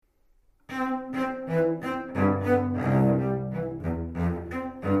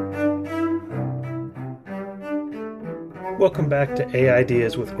Welcome back to AI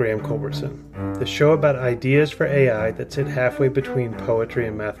Ideas with Graham Culbertson, the show about ideas for AI that sit halfway between poetry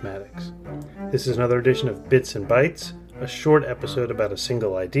and mathematics. This is another edition of Bits and Bytes, a short episode about a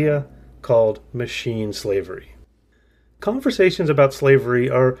single idea called machine slavery. Conversations about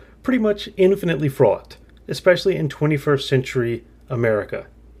slavery are pretty much infinitely fraught, especially in 21st century America.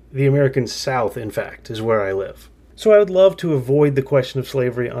 The American South, in fact, is where I live. So I would love to avoid the question of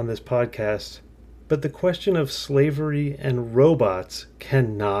slavery on this podcast, but the question of slavery and robots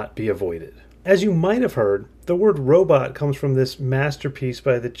cannot be avoided. As you might have heard, the word robot comes from this masterpiece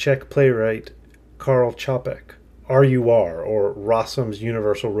by the Czech playwright Karl Čapek, RUR, or Rossum's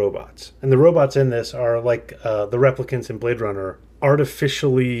Universal Robots. And the robots in this are like the replicants in Blade Runner,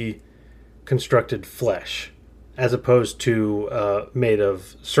 artificially constructed flesh, as opposed to made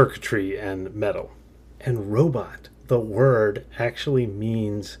of circuitry and metal. And robot, the word, actually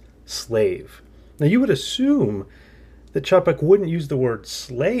means slave. Now you would assume that Čapek wouldn't use the word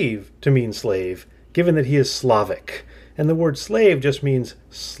slave to mean slave, given that he is Slavic. And the word slave just means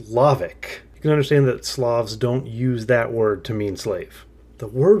Slavic. You can understand that Slavs don't use that word to mean slave. The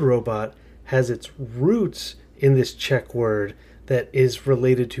word robot has its roots in this Czech word that is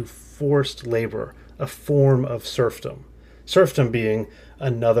related to forced labor, a form of serfdom. Serfdom being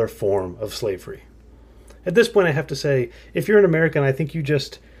another form of slavery. At this point, I have to say, if you're an American, I think you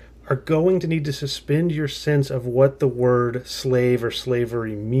just are going to need to suspend your sense of what the word slave or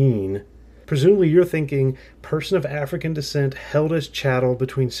slavery mean. Presumably you're thinking person of African descent held as chattel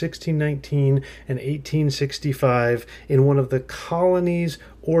between 1619 and 1865 in one of the colonies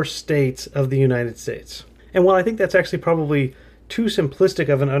or states of the United States. And while I think that's actually probably too simplistic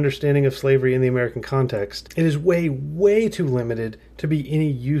of an understanding of slavery in the American context, it is way, way too limited to be any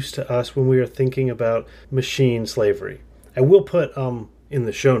use to us when we are thinking about machine slavery. I will put in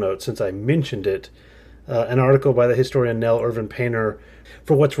the show notes, since I mentioned it, an article by the historian Nell Irvin Painter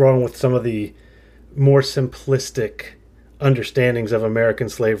for what's wrong with some of the more simplistic understandings of American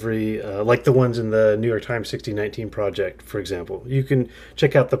slavery, like the ones in the New York Times 1619 Project, for example. You can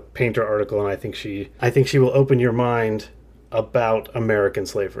check out the Painter article, and I think she will open your mind about American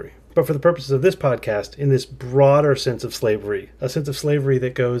slavery. But for the purposes of this podcast, in this broader sense of slavery, a sense of slavery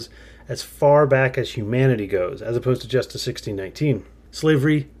that goes as far back as humanity goes, as opposed to just to 1619,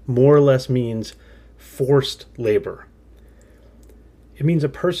 slavery more or less means forced labor. It means a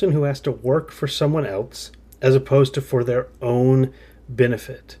person who has to work for someone else as opposed to for their own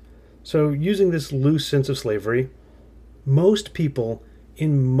benefit. So using this loose sense of slavery, most people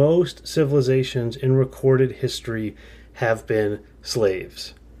in most civilizations in recorded history have been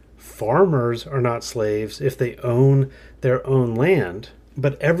slaves. Farmers are not slaves if they own their own land,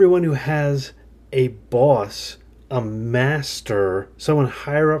 but everyone who has a boss, a master, someone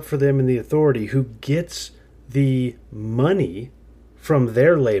higher up for them in the authority who gets the money from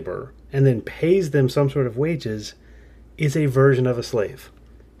their labor and then pays them some sort of wages is a version of a slave.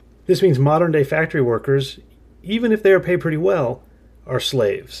 This means modern day factory workers, even if they are paid pretty well, are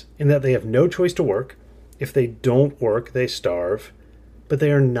slaves in that they have no choice to work. If they don't work, they starve, but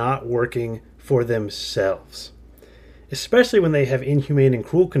they are not working for themselves. Especially when they have inhumane and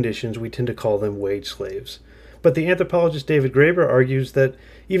cruel conditions, we tend to call them wage slaves. But the anthropologist David Graeber argues that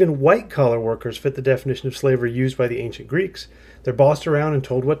even white-collar workers fit the definition of slavery used by the ancient Greeks. They're bossed around and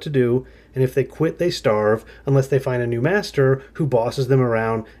told what to do, and if they quit, they starve, unless they find a new master who bosses them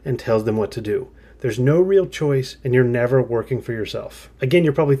around and tells them what to do. There's no real choice, and you're never working for yourself. Again,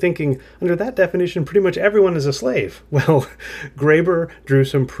 you're probably thinking, under that definition, pretty much everyone is a slave. Well, Graeber drew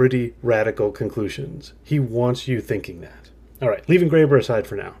some pretty radical conclusions. He wants you thinking that. All right, leaving Graeber aside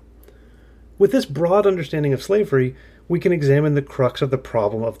for now. With this broad understanding of slavery, we can examine the crux of the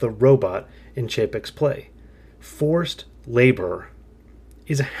problem of the robot in Čapek's play. Forced labor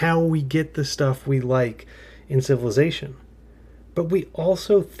is how we get the stuff we like in civilization. But we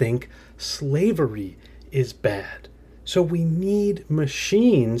also think slavery is bad. So we need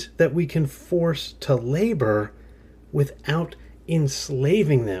machines that we can force to labor without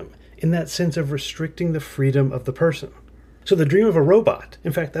enslaving them, in that sense of restricting the freedom of the person. So the dream of a robot,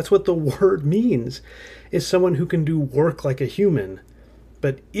 in fact, that's what the word means, is someone who can do work like a human,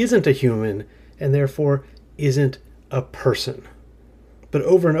 but isn't a human, and therefore isn't a person. But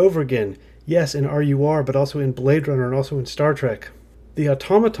over and over again, yes, in RUR, but also in Blade Runner and also in Star Trek, the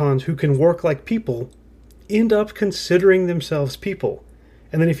automatons who can work like people end up considering themselves people.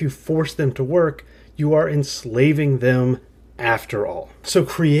 And then if you force them to work, you are enslaving them after all. So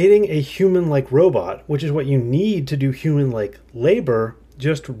creating a human-like robot, which is what you need to do human-like labor,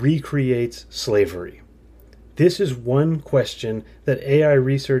 just recreates slavery. This is one question that AI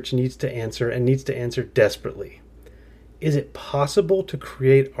research needs to answer, and needs to answer desperately. Is it possible to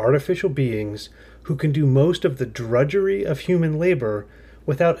create artificial beings who can do most of the drudgery of human labor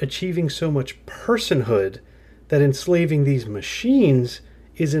without achieving so much personhood that enslaving these machines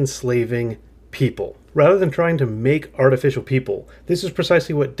is enslaving people? Rather than trying to make artificial people, this is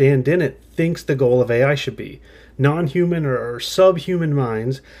precisely what Dan Dennett thinks the goal of AI should be. Non-human or subhuman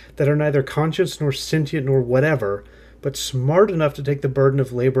minds that are neither conscious nor sentient nor whatever, but smart enough to take the burden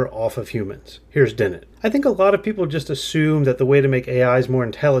of labor off of humans. Here's Dennett. I think a lot of people just assume that the way to make AIs more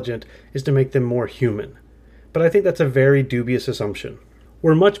intelligent is to make them more human. But I think that's a very dubious assumption.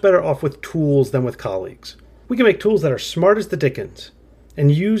 We're much better off with tools than with colleagues. We can make tools that are smart as the dickens, and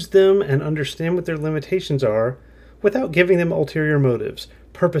use them and understand what their limitations are without giving them ulterior motives,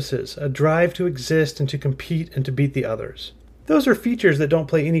 purposes, a drive to exist and to compete and to beat the others. Those are features that don't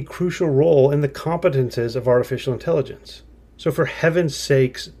play any crucial role in the competences of artificial intelligence. So for heaven's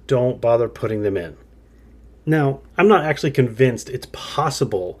sakes, don't bother putting them in. Now, I'm not actually convinced it's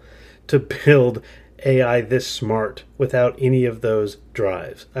possible to build AI this smart without any of those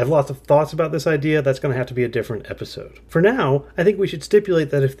drives. I have lots of thoughts about this idea. That's going to have to be a different episode. For now, I think we should stipulate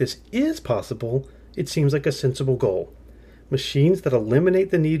that if this is possible, it seems like a sensible goal. Machines that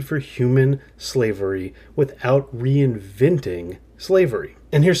eliminate the need for human slavery without reinventing slavery.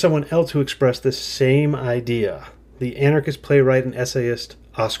 And here's someone else who expressed this same idea, the anarchist playwright and essayist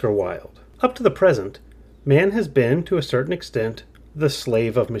Oscar Wilde. Up to the present, man has been, to a certain extent, the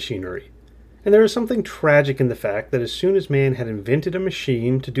slave of machinery. And there is something tragic in the fact that as soon as man had invented a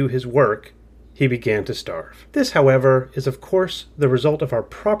machine to do his work, he began to starve. This, however, is of course the result of our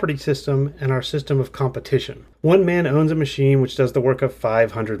property system and our system of competition. One man owns a machine which does the work of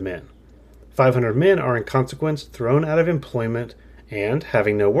 500 men. 500 men are in consequence thrown out of employment and,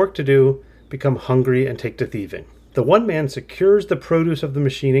 having no work to do, become hungry and take to thieving. The one man secures the produce of the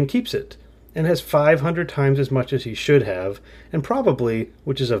machine and keeps it, and has 500 times as much as he should have, and probably,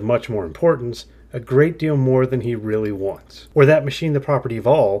 which is of much more importance, a great deal more than he really wants. Were that machine the property of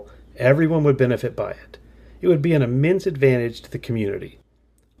all, everyone would benefit by it. It would be an immense advantage to the community.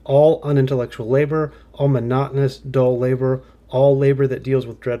 All unintellectual labor, all monotonous, dull labor, all labor that deals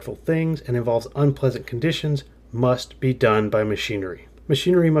with dreadful things and involves unpleasant conditions must be done by machinery.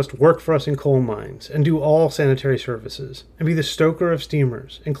 Machinery must work for us in coal mines and do all sanitary services and be the stoker of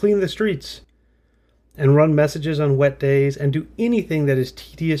steamers and clean the streets and run messages on wet days and do anything that is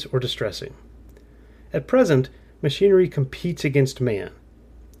tedious or distressing. At present, machinery competes against man.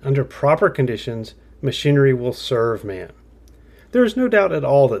 Under proper conditions, machinery will serve man. There is no doubt at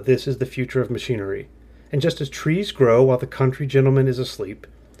all that this is the future of machinery, and just as trees grow while the country gentleman is asleep,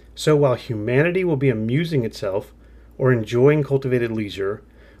 so while humanity will be amusing itself or enjoying cultivated leisure,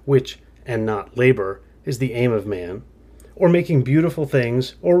 which, and not labor, is the aim of man, or making beautiful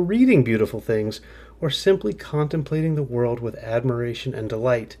things, or reading beautiful things, or simply contemplating the world with admiration and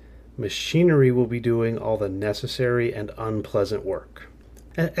delight, machinery will be doing all the necessary and unpleasant work.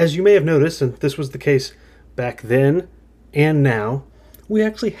 As you may have noticed, and this was the case back then and now, we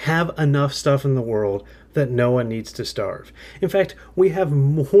actually have enough stuff in the world that no one needs to starve. In fact, we have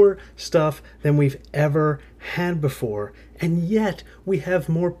more stuff than we've ever had before, and yet we have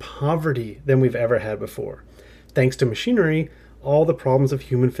more poverty than we've ever had before. Thanks to machinery, all the problems of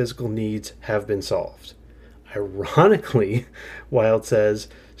human physical needs have been solved. Ironically, Wilde says,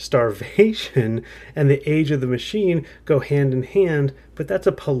 starvation and the age of the machine go hand in hand, but that's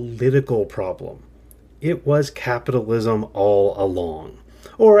a political problem. It was capitalism all along.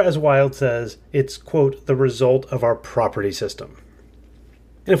 Or, as Wilde says, it's, quote, the result of our property system.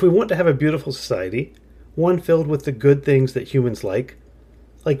 And if we want to have a beautiful society, one filled with the good things that humans like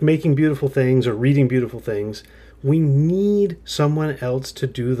making beautiful things or reading beautiful things, we need someone else to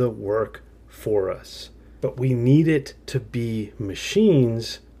do the work for us. But we need it to be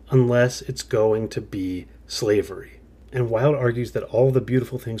machines unless it's going to be slavery. And Wilde argues that all the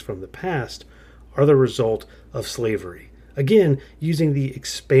beautiful things from the past are the result of slavery. Again, using the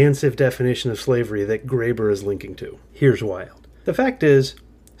expansive definition of slavery that Graeber is linking to. Here's Wilde. The fact is,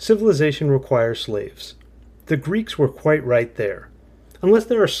 civilization requires slaves. The Greeks were quite right there. Unless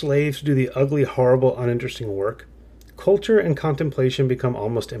there are slaves to do the ugly, horrible, uninteresting work, culture and contemplation become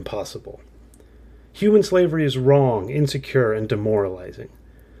almost impossible. Human slavery is wrong, insecure, and demoralizing.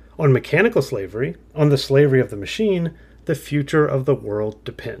 On mechanical slavery, on the slavery of the machine, the future of the world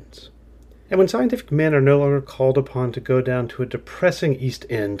depends. And when scientific men are no longer called upon to go down to a depressing East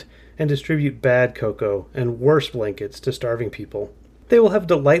End and distribute bad cocoa and worse blankets to starving people, they will have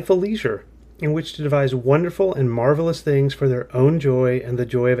delightful leisure in which to devise wonderful and marvelous things for their own joy and the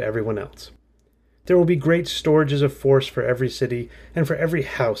joy of everyone else. There will be great storages of force for every city and for every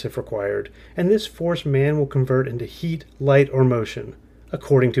house if required, and this force man will convert into heat, light, or motion,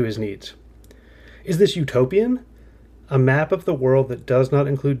 according to his needs. Is this utopian? A map of the world that does not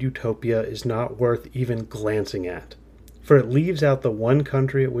include utopia is not worth even glancing at, for it leaves out the one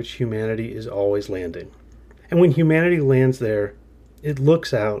country at which humanity is always landing. And when humanity lands there, it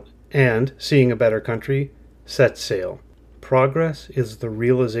looks out and, seeing a better country, sets sail. Progress is the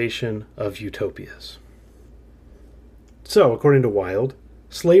realization of utopias. So, according to Wilde,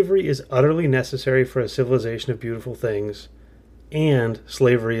 slavery is utterly necessary for a civilization of beautiful things, and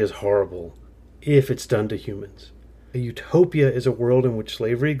slavery is horrible if it's done to humans. A utopia is a world in which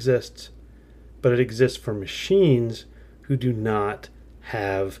slavery exists, but it exists for machines who do not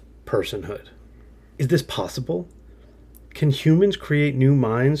have personhood. Is this possible? Can humans create new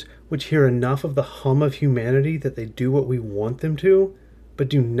minds which hear enough of the hum of humanity that they do what we want them to, but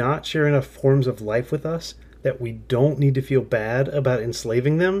do not share enough forms of life with us that we don't need to feel bad about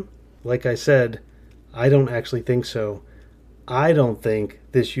enslaving them? Like I said, I don't actually think so. I don't think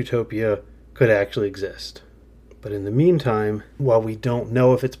this utopia could actually exist. But in the meantime, while we don't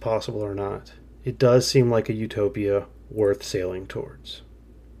know if it's possible or not, it does seem like a utopia worth sailing towards.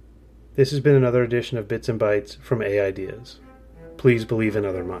 This has been another edition of Bits and Bytes from A Ideas. Please believe in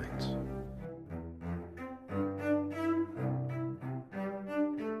other minds.